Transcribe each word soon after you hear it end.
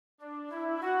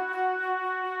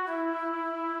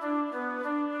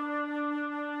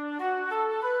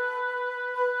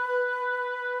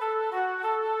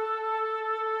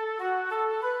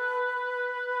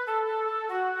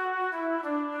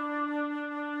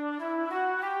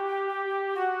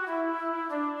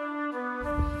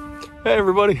Hey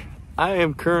everybody, I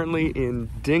am currently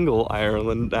in Dingle,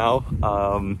 Ireland now.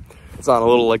 It's on a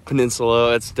little like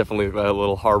peninsula. It's definitely a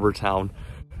little harbor town.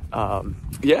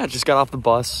 Yeah, just got off the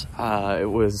bus. It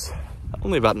was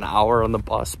only about an hour on the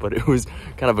bus, but it was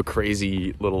kind of a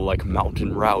crazy little like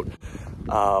mountain route.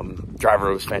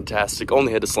 Driver was fantastic.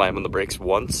 Only had to slam on the brakes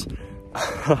once.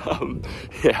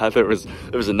 Yeah, there was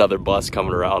another bus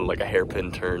coming around like a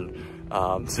hairpin turn.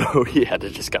 So he had to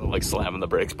just kind of like slam on the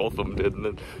brakes, both of them did, and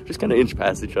then just kind of inch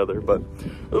past each other. But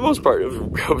for the most part, it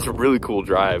was a really cool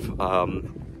drive.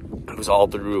 It was all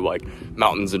through like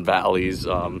mountains and valleys.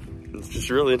 It's just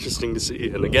really interesting to see.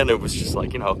 And again, it was just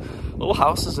like, you know, little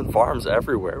houses and farms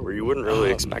everywhere where you wouldn't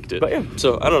really expect it. But yeah,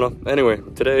 so I don't know. Anyway,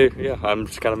 today, yeah, I'm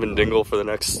just kind of in Dingle for the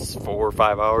next 4 or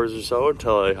 5 hours or so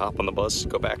until I hop on the bus,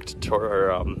 go back to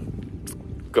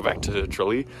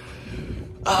Tralee.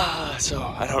 So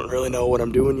I don't really know what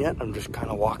I'm doing yet. I'm just kind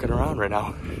of walking around right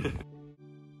now.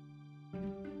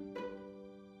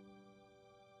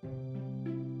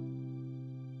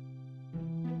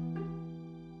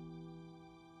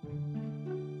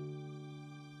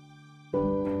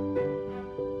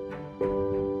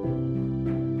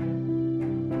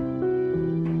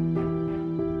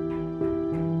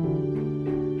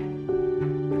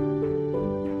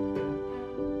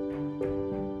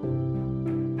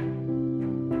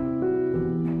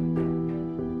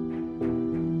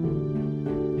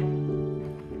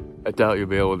 I doubt you'll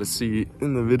be able to see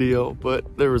in the video,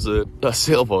 but there was a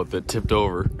sailboat that tipped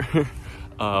over.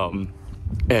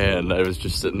 And I was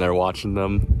just sitting there watching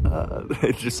them.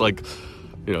 They just like,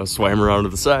 you know, swam around to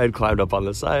the side, climbed up on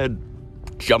the side,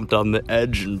 jumped on the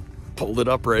edge and pulled it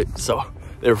upright. So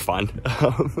they were fine.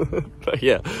 But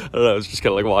yeah, I don't know, I was just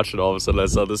kind of like watching. All of a sudden I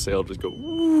saw the sail just go,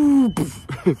 woo, poof.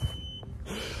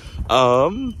 Oh,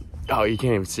 you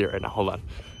can't even see it right now. Hold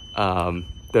on.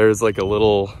 There's like a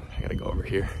little, I gotta go over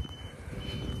here.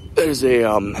 There's a,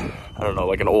 I don't know,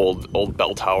 like an old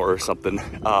bell tower or something.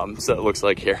 So it looks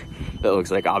like here, that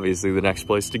looks like obviously the next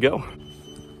place to go.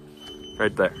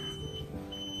 Right there.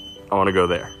 I want to go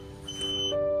there.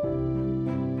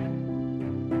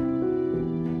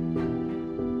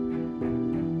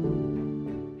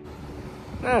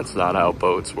 That's not how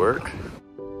boats work.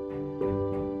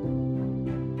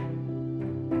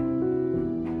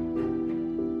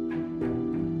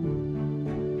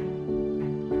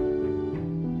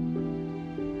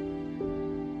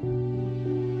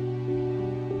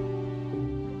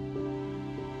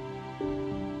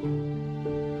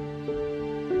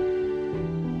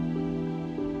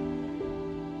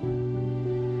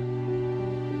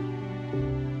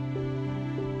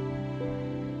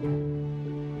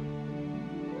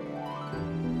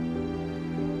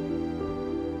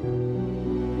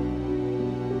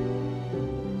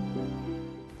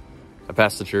 I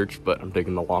passed the church, but I'm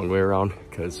taking the long way around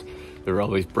because there were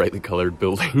all these brightly colored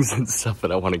buildings and stuff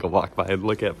that I want to go walk by and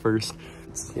look at first.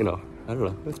 It's, you know, I don't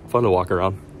know, it's fun to walk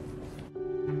around.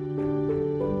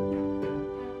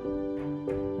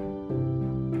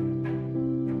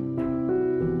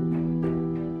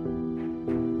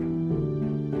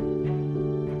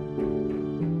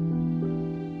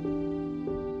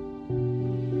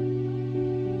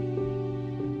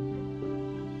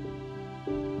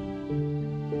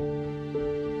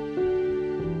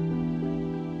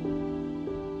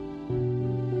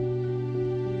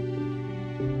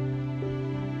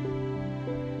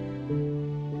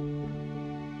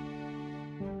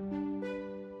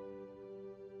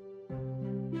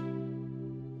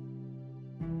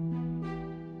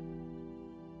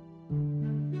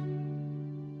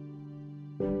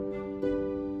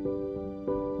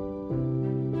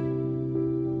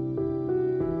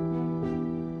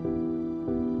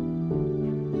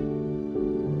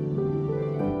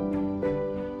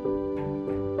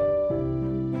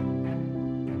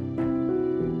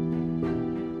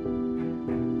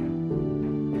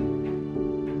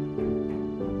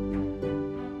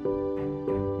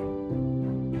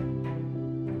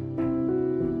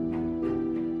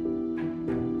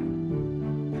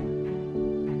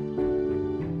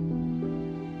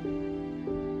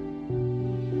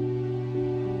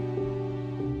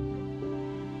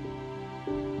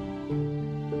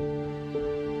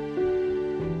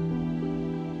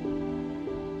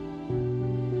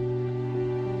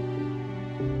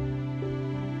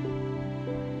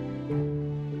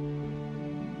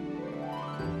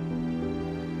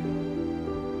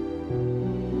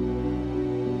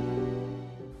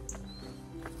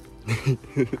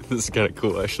 This is kind of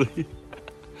cool, actually.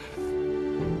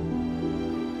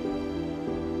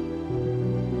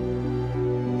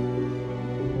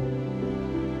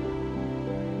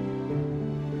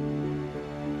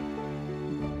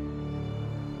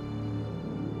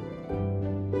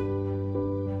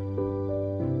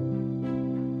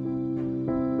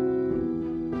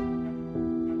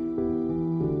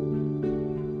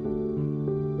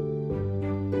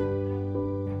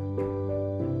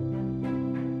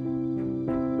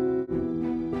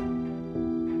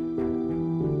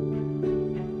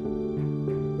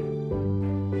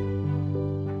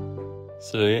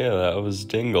 So yeah, that was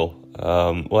Dingle.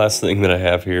 Last thing that I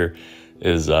have here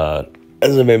is as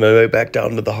I made my way back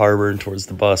down to the harbor and towards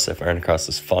the bus, I ran across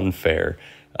this fun fair.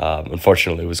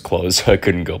 Unfortunately, it was closed, so I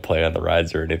couldn't go play on the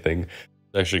rides or anything.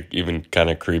 It's actually even kind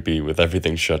of creepy with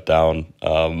everything shut down.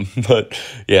 But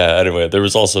yeah, anyway, there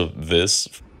was also this.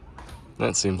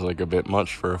 That seems like a bit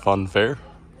much for a fun fair.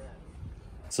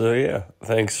 So yeah,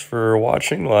 thanks for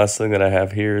watching. The last thing that I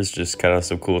have here is just kind of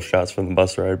some cool shots from the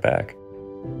bus ride back.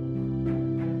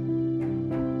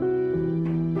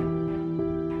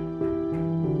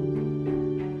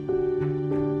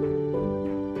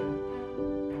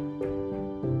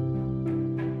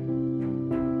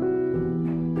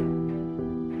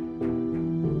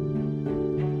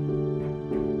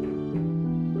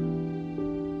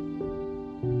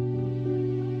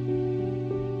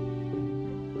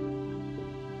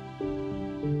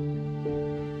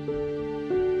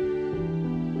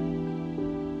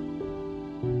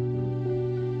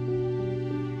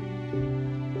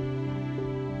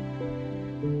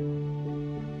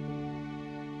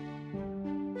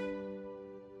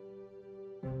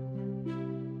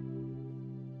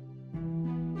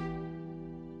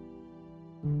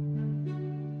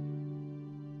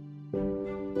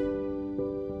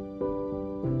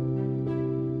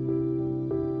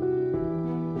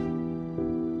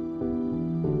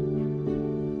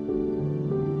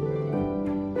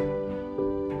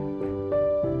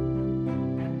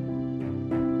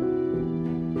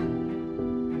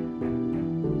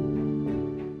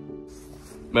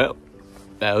 Well,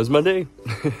 that was my day.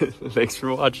 Thanks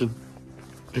for watching.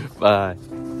 Bye.